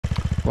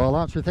Well,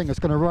 I actually think it's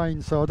going to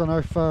rain, so I don't know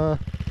if might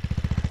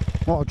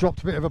have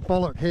dropped a bit of a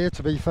bollock here,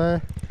 to be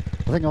fair.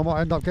 I think I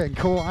might end up getting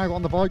caught out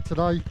on the bike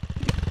today.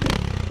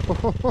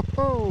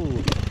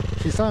 Oh,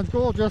 she sounds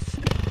gorgeous.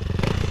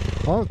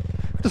 Well,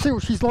 to see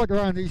what she's like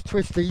around these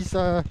twisties.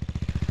 Like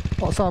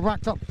I say, I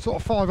racked up sort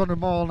of 500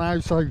 mile now,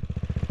 so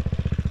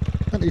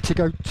don't need to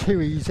go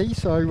too easy.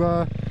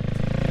 So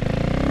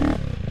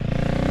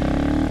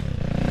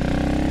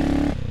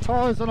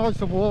tyres are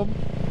nice and warm.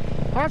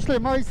 Actually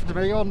amazing to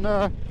me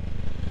on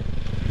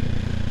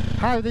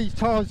how these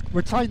tyres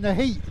retain the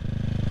heat.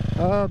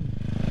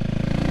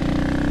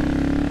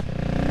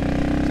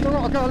 Still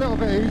got to go a little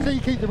bit easy,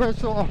 keep the rest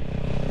sort of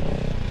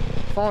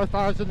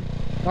 5,000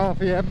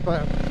 RPM,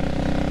 but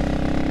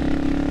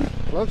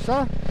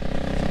closer.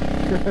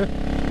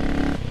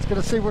 It's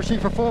going to see what she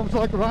performs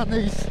like around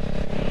these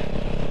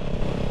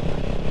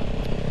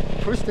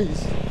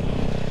twisties.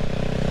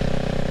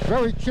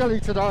 Very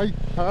chilly today,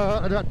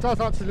 and it does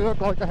actually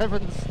look like the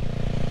heavens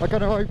are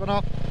going to open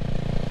up,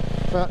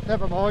 but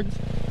never mind.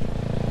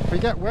 If we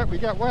get wet, we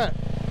get wet.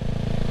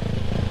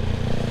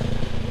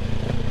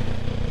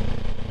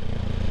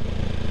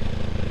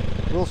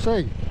 We'll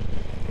see.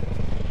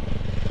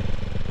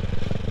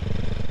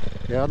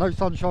 Yeah, no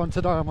sunshine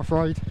today, I'm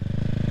afraid.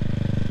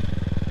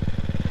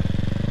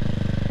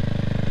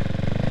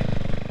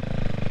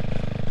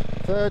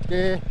 Third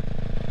gear.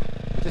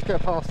 Just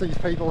get past these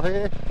people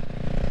here.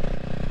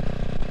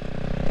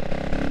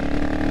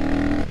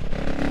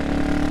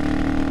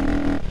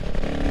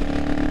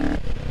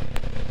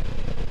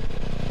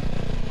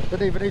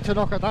 Didn't even need to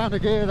knock it down a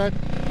gear then.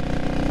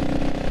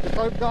 Just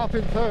opened up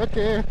in third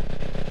gear.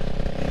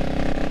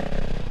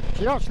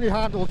 She actually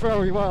handles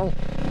very well.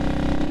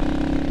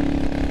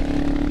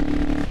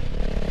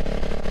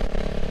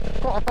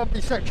 Got a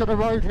bumpy section of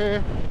road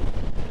here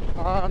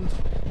and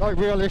no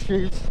real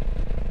issues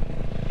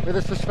with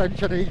the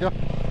suspension either.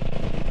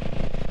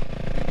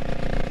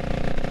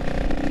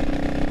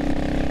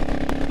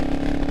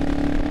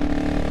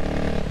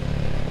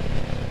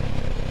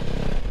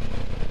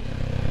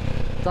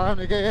 Down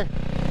a gear.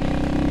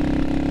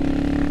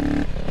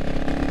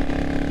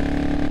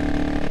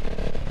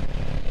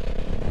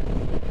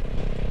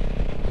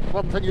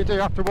 One thing you do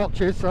have to watch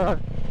is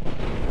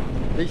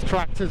these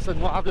tractors and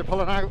what have you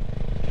pulling out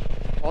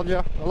on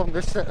you along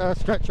this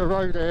stretch of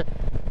road here.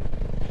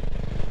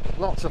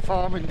 Lots of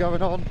farming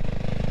going on.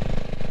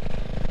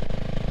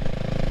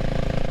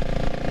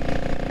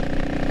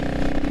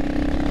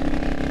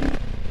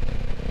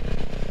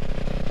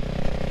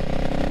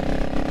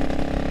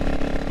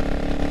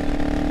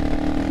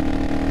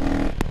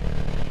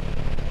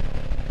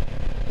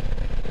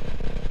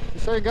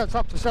 So it gets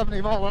up to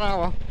 70 mile an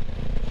hour,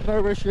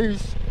 no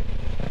issues.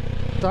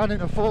 Down in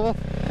the fourth.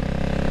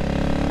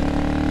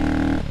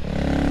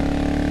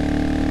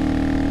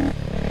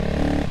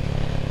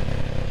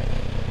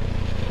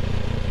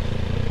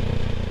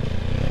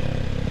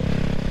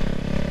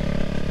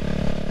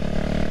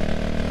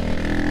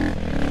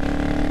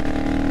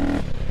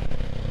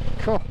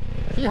 Cool.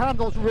 She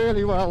handles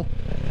really well.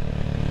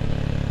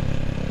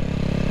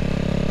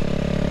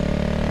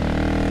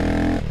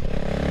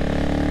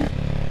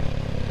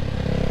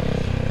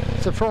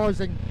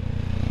 Surprising.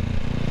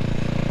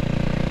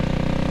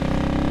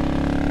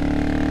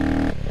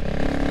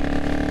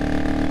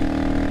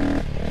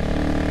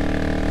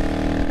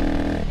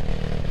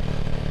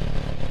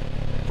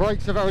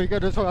 Brakes are very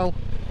good as well.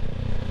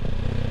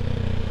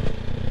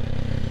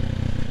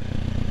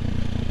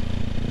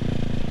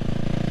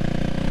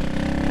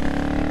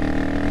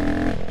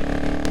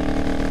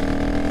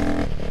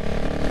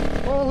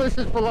 All this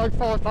is below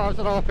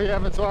 5,000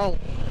 RPM as well.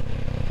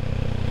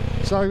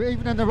 So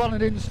even in the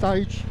running in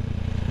stage,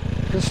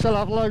 you can still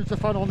have loads of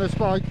fun on this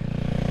bike.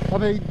 I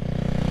mean,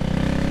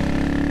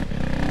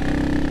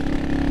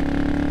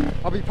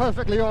 I'll be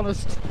perfectly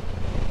honest,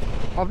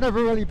 I've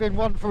never really been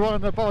one for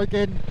running a bike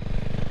in,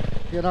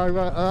 you know,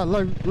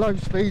 low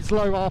speeds,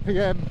 low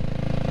RPM,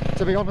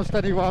 to be honest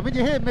anyway. I mean,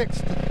 you hear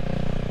mixed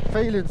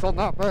feelings on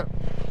that, but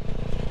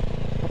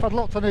I've had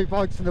lots of new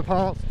bikes in the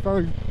past.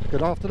 Very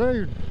good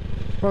afternoon.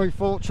 Very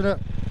fortunate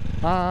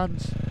and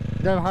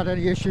never had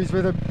any issues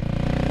with them.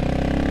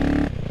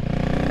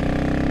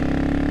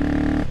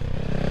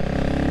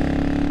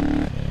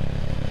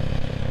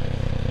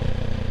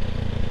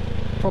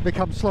 Probably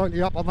come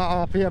slightly up on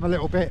that RPM a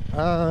little bit.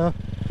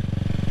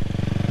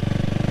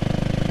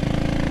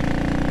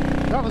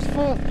 That was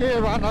fourth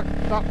gear around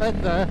that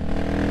bend there.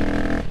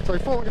 So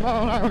 40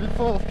 mile an hour in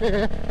fourth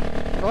gear.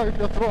 I opened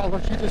the throttle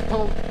and she just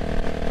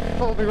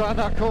pulled me around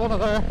that corner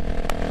there.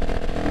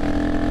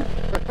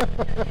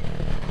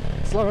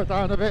 Slow it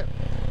down a bit.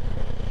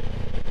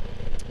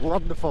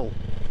 Wonderful.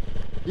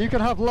 You can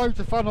have loads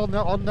of fun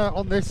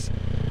on this,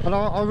 and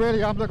I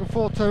really am looking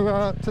forward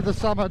to the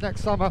summer,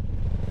 next summer,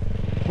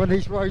 when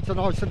these roads are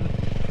nice and,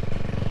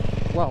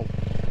 well,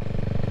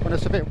 when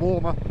it's a bit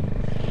warmer.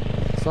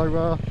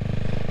 So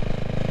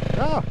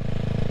yeah.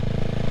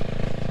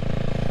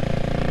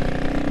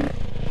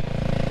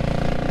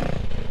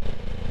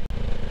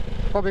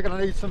 Probably going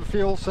to need some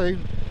fuel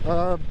soon.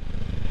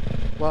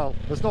 well,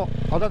 there's not,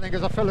 I don't think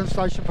there's a filling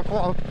station for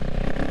quite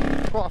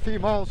a few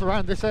miles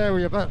around this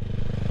area, but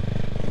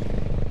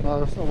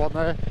no, there's not one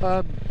there.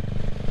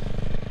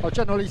 I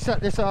generally set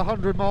this at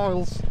 100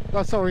 miles.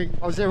 No, sorry,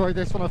 I zero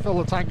this when I fill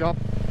the tank up.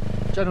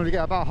 Generally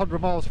get about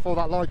 100 miles before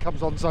that light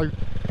comes on, so I'm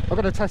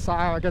going to test that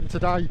out again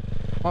today.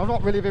 I've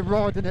not really been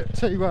riding it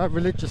too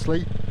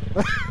religiously.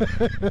 I've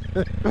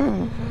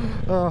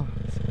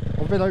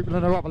been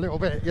opening her up a little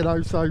bit, you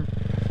know, so...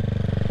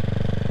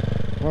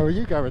 Where are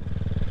you going?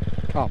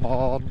 Come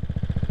on.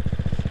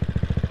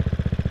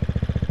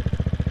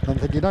 Don't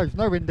think he knows.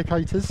 No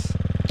indicators.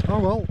 Oh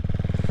well.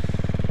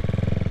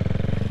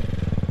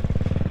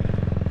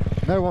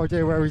 No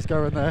idea where he's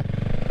going there.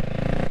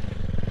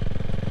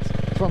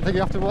 It's one thing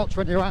you have to watch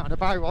when you're out and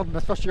about, on,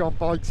 especially on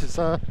bikes, is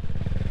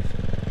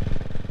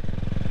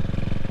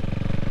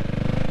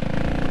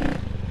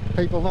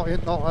people not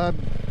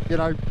you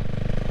know,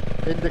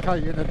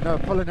 indicating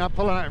and pulling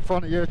out in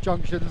front of you at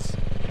junctions.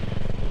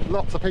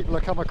 Lots of people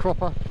have come a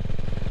cropper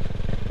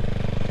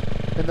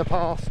in the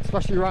past,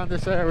 especially around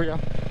this area.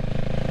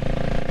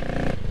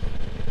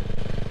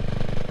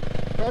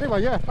 But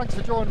anyway, yeah, thanks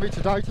for joining me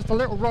today. Just a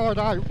little ride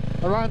out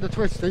around the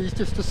Twisties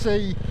just to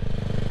see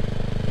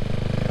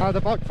how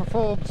the bike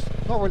performs.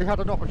 Not really had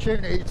an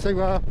opportunity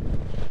to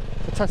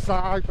test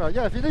that out, but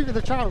yeah, if you're new to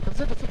the channel,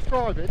 consider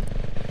subscribing,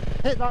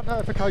 hit that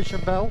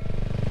notification bell.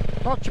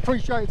 Much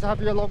appreciated to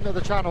have you along to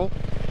the channel.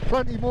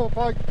 Plenty more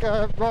bike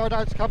ride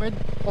outs coming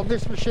on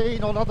this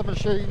machine, on other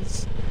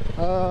machines,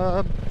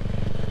 and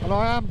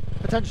I am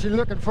potentially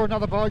looking for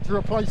another bike to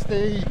replace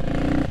the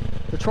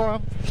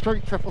Triumph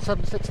Street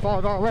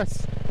 77765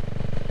 RS.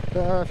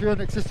 If you're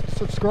an existing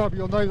subscriber,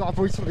 you'll know that I've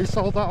recently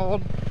sold that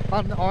on,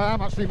 and I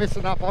am actually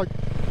missing that bike.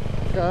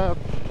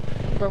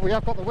 But we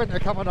have got the winter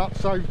coming up,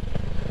 so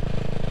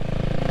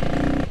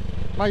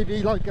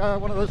maybe, like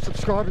one of those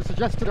subscribers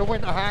suggested, a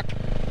winter hack,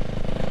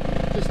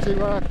 just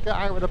to get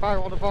out and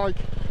about on a bike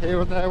here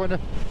and there when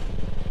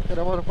you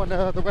know, when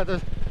the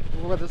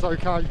weather's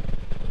okay.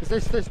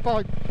 Because this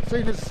bike, as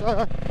soon as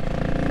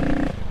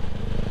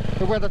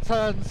the weather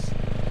turns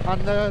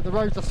and the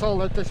roads are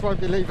solid, this won't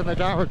be leaving the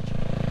garage.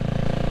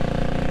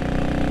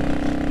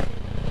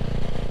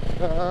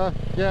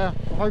 Yeah,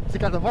 I hope to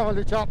get the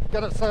mileage up,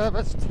 get it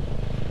serviced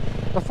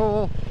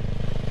before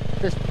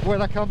this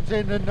weather comes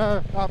in, and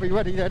I'll be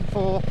ready then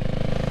for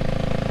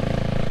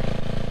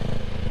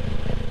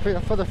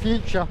the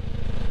future.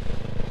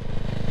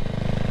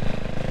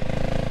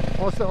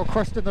 Nice little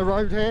crest in the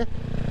road here.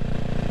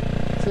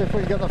 See if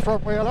we can get the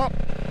front wheel up.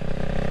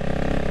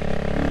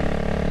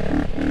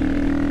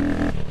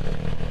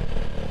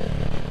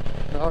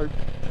 No.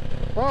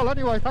 Well,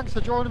 anyway, thanks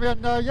for joining me,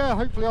 and yeah,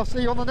 hopefully I'll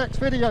see you on the next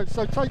video.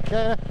 So take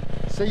care.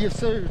 See you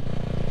soon.